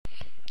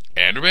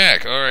And we're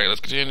back. Alright, let's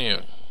continue.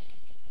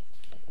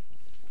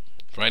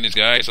 Find these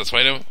guys. Let's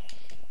find them.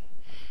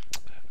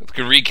 Let's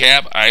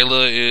recap.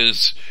 Ayla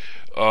is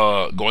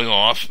going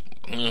off.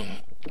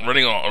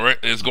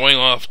 Is going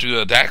off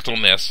to a dactyl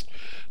nest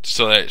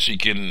so that she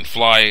can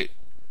fly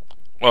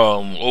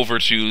over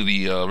to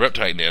the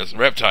reptites,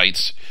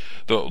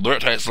 the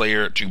reptite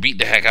slayer, to beat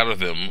the heck out of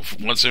them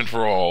once and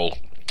for all.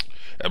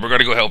 And we're going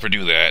to go help her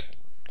do that,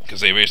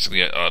 because they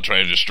basically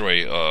trying to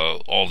destroy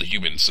all the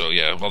humans. So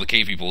yeah, all the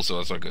cave people. So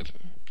that's not good.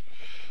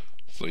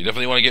 So you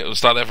definitely want to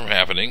stop that from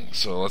happening.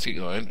 So let's get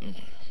going.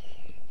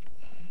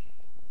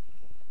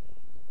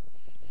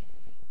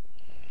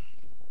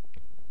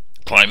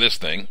 Climb this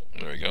thing.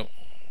 There we go.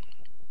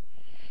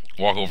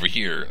 Walk over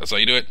here. That's how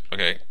you do it?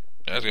 Okay.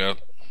 Let's go.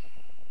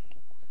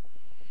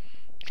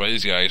 Try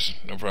these guys.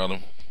 No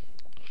problem.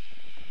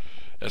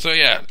 And so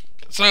yeah.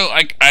 So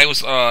I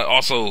was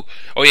also,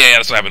 oh yeah,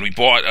 that's what happened.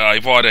 I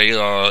bought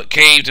a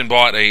caved and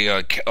bought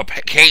a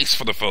case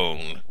for the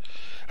phone,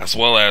 as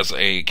well as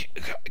a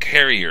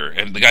carrier.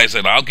 And the guy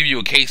said, "I'll give you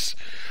a case."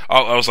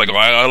 I was like, oh,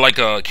 I like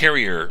a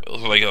carrier,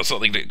 like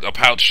something, a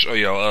pouch,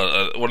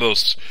 one of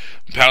those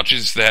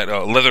pouches that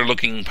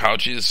leather-looking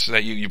pouches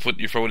that you put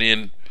your phone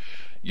in,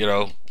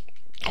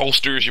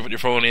 holsters you put your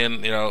phone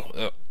in,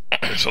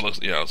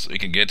 so you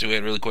can get to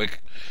it really quick.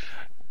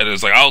 And it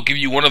was like, I'll give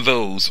you one of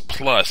those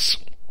plus.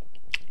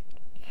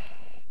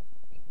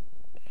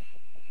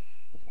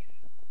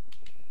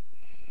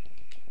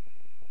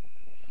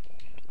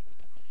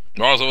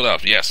 Also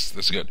enough. Yes,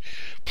 this is good.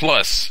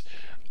 Plus,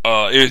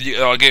 I'll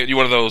get you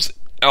one of those.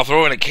 I'll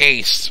throw in a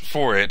case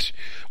for it.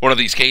 One of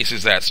these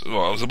cases that's,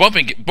 well, it was a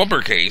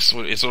bumper case.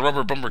 It's a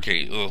rubber bumper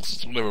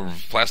case,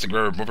 plastic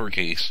rubber bumper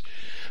case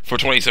for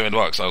 $27.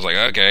 I was like,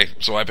 okay,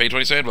 so I paid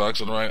 $27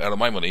 out of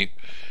my money.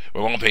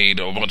 My mom paid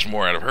a bunch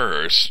more out of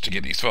hers to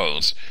get these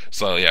phones.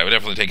 So yeah, we're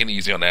definitely taking it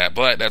easy on that.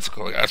 But that's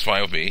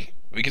fine with me.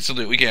 We can still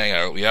do it. We can hang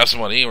out. We have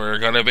some money. We're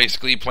gonna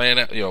basically plan,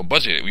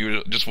 budget.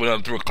 We just went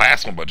on through a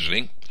class on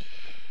budgeting.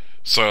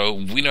 So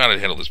we know how to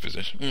handle this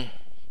business.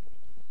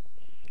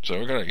 So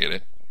we're gonna get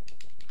it.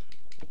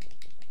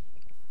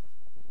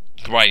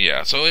 Right,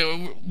 yeah.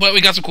 So, but we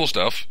got some cool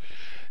stuff.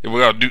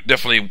 We're gonna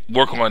definitely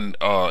work on,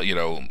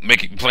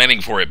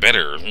 planning for it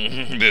better.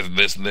 We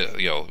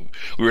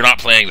were not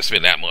planning to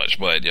spend that much,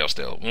 but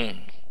still,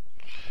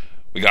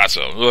 we got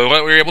some. We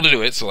were able to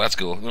do it, so that's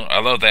cool.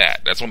 I love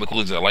that. That's one of the cool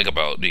things I like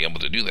about being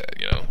able to do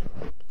that.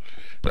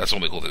 That's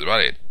one of the cool things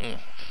about it.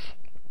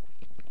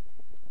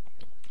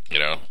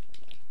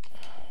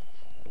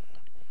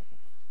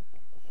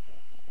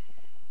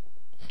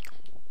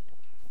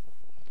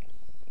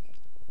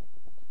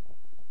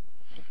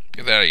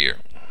 Get that out of here.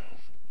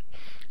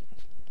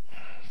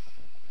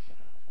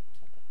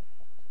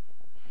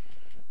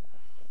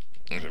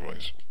 Okay,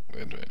 boys.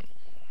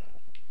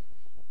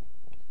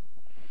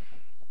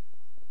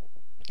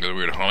 Got a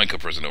weird Hanukkah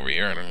person over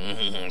here.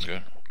 That's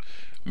good.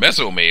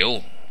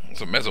 Mesomail. It's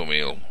a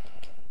mesomail.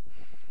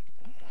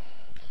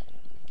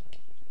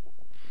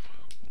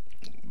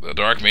 The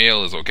dark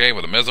mail is okay,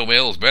 but the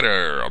mesomail is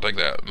better. I'll take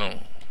that.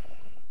 No.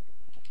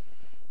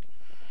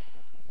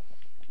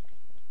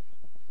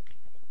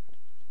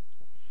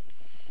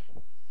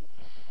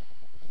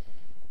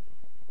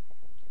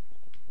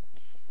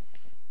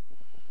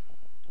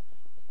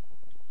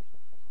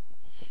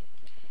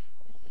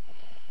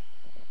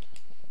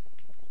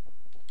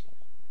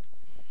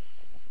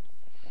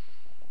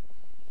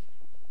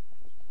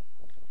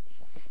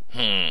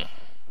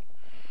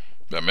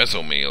 That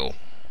mesomail.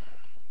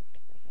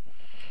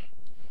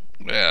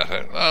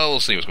 Yeah, we'll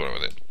see what's going on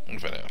with it. We'll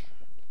find out.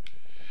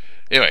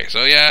 Anyway,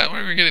 so yeah,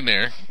 we're getting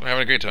there. We're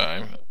having a great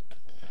time.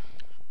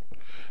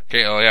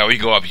 Okay, oh yeah, we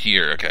go up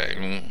here.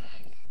 Okay.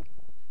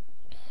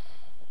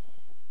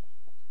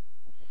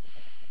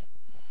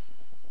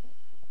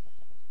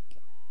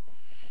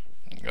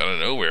 Out of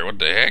nowhere, what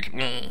the heck?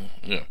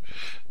 Yeah.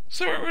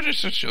 So we're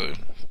just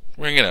chilling.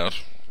 We're hanging out.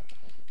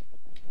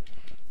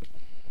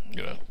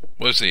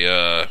 Let's see,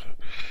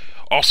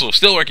 also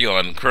still working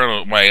on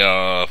Chrono,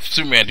 my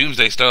Superman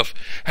Doomsday stuff.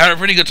 Having a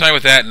pretty good time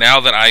with that now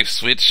that I've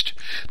switched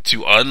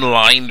to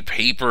unlined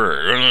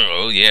paper.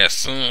 Oh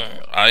yes.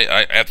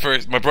 I at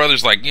first my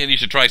brother's like, yeah, you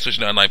should try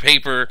switching to unlined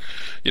paper,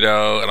 and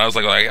I was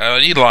like I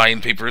need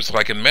lined paper so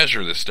I can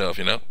measure this stuff,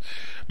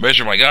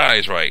 measure my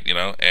guys right, and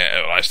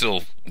I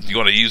still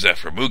going to use that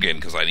for Mugen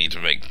because I need to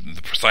make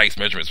the precise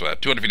measurements for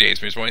that. 258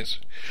 experience points,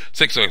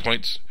 6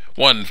 points,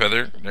 1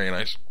 feather, very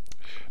nice.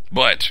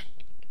 But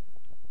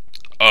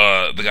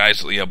the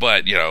guys,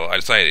 I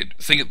decided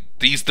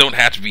these don't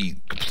have to be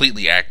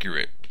completely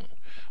accurate.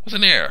 What's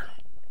in there?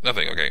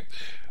 Nothing. Okay,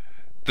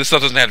 this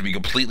stuff doesn't have to be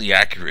completely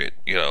accurate.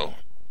 It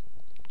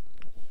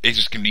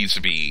just needs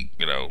to be,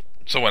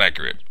 somewhat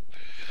accurate.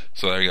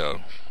 So there you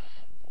go.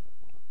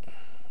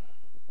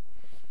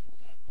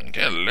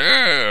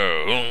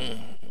 Hello.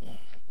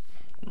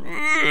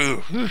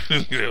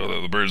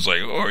 The bird's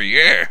like, oh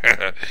yeah,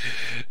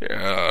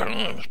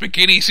 yeah,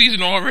 bikini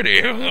season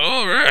already.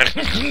 All right.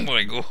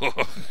 Like, oh,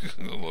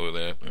 I love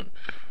that.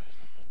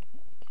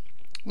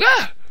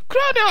 Ah,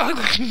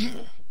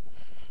 Chrono.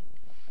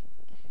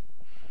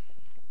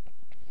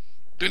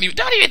 Don't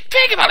even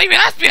think about leaving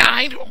us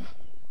behind. No,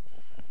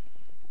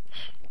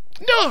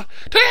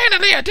 the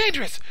land are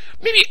dangerous.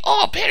 Maybe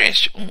all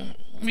perish.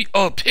 We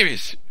all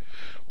perish.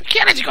 We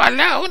can't let you go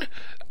alone.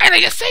 Ayla,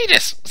 you saved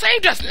us.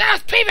 Saved us. Now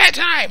it's payback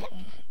time.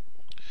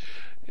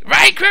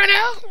 Right,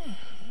 Chrono?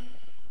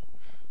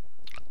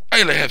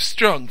 Ayla have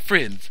strong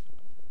friends.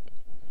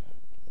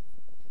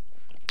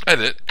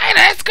 Ayla,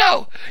 let's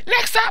go.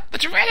 Next up, the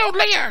Chrono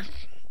lair.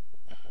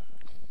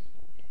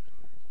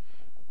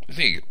 I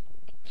think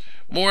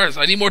more.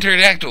 I need more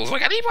pterodactyls.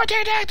 Like I need more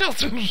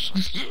pterodactyls.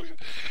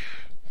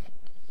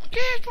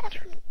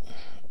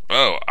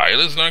 Oh,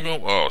 Ayla's not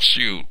going. Oh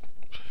shoot,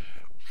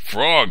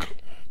 frog.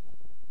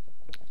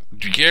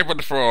 Do you care about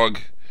the frog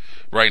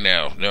right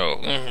now?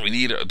 No, we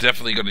need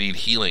definitely gonna need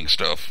healing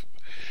stuff.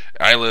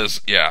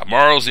 Ayla's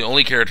Marl's the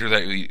only character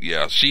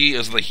that she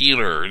is the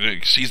healer.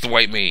 She's the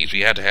white mage.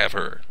 We had to have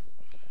her.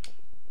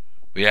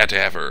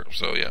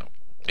 So yeah,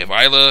 we have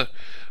Ayla,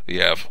 we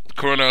have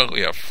Chrono,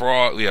 we have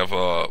frog, we have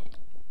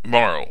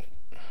Marl.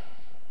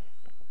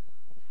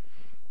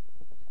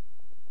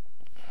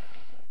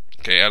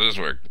 Okay, how does this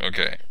work?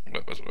 Okay,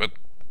 what?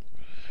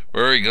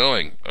 Where are we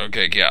going?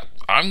 Okay, yeah,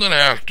 I'm gonna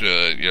have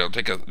to,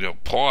 take a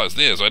pause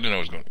this. I didn't know I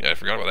was going. Yeah, I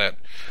forgot about that.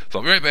 So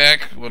I'll be right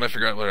back when I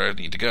figure out where I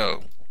need to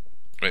go.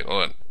 Wait,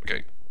 hold on.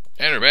 Okay,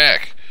 and we're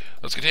back.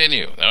 Let's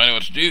continue. Now I know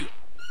what to do.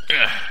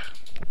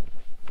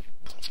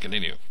 Let's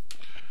continue.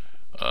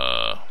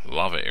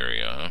 Lava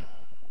area. Huh?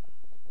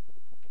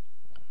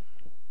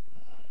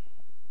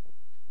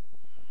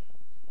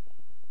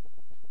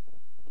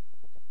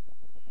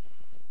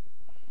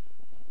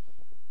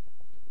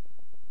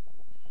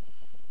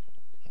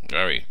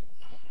 Sorry.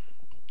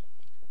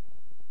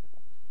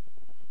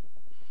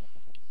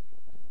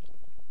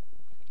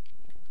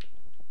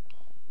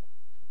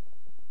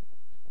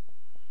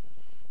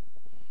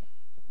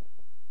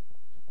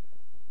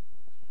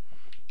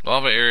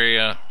 Lava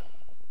area.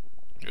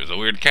 There's a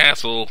weird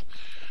castle.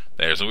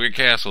 There's a weird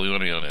castle. You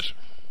want to be on it?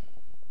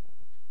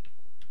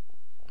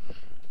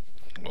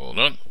 Hold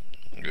on.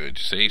 Good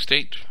save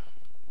state.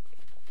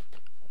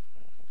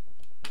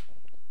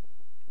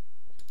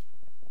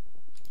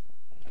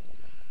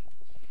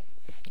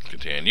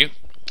 Continue.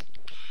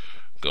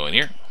 Go in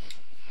here.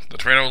 The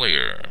Chrono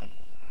lair.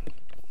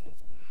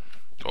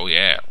 Oh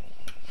yeah.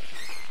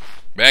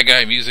 Bad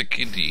guy music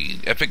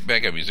indeed. Epic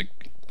bad guy music.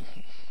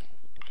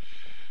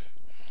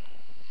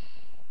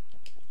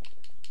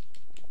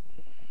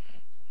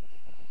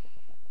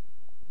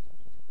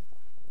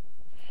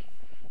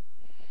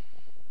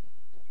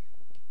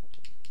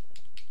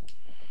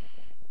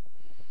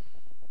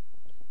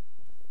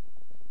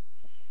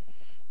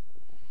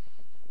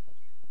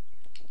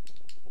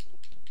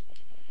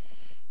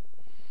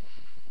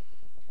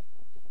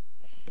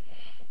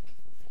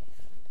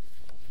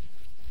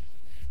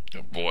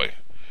 Oh boy.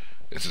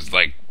 This is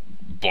like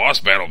boss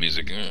battle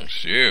music.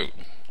 Shoot.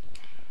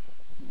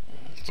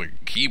 It's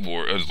like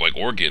keyboard. It's like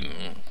organ.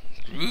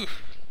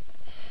 Oof.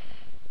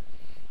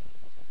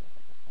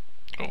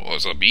 Oh,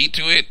 there's a beat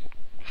to it?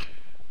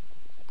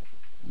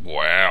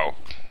 Wow.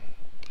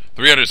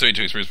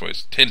 372 experience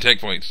points. 10 tech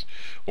points.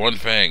 1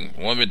 fang.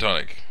 1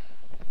 mid-tonic.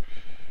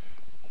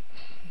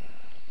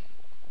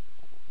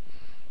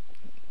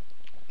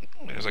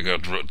 There's like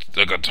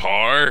a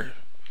guitar.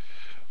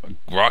 A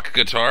rock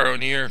guitar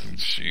on here.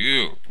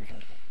 Shoot.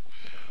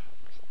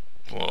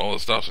 Pulling all the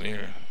stuff's in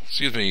here.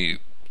 Excuse me,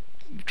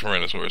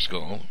 Tyrannosaurus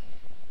skull.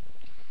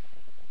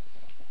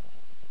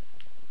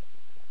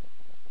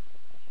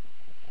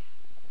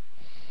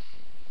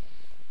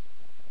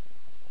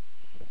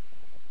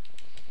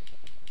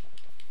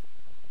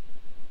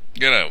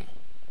 Get out.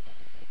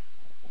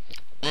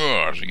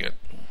 Oh, how'd you get?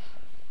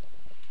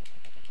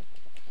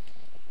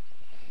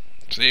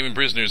 Saving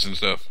prisoners and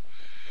stuff.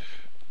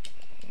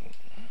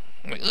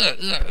 Like,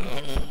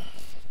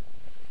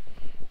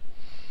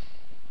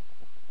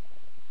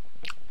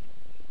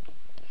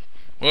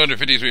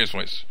 150 experience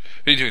points.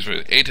 52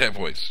 experience. 8 tap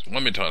points.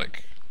 1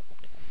 mid-tonic.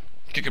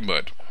 Kicking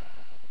butt.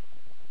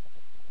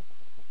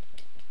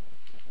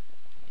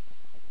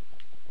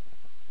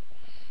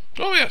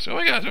 Oh yes, oh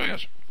my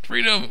gosh.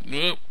 Freedom.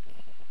 Nope.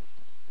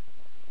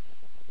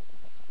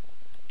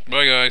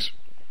 Bye guys.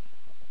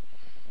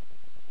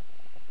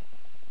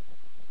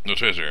 No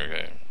treasure,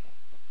 okay.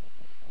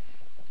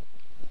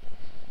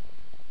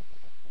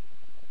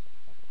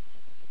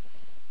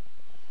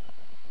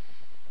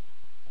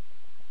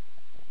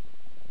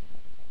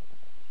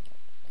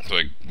 It's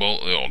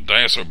like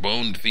dinosaur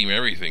bone theme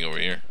everything over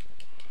here.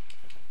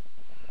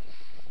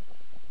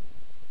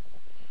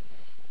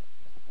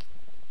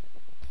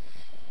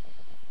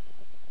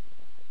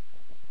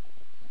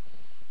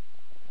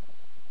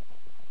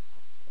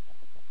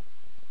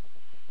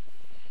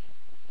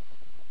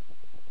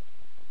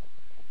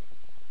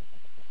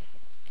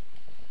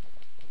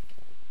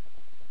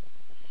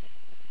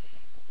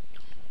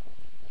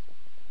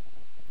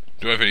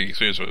 Do I have any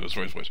experience with this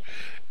voice?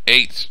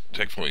 8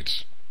 tech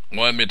points.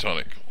 1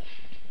 mid-tonic.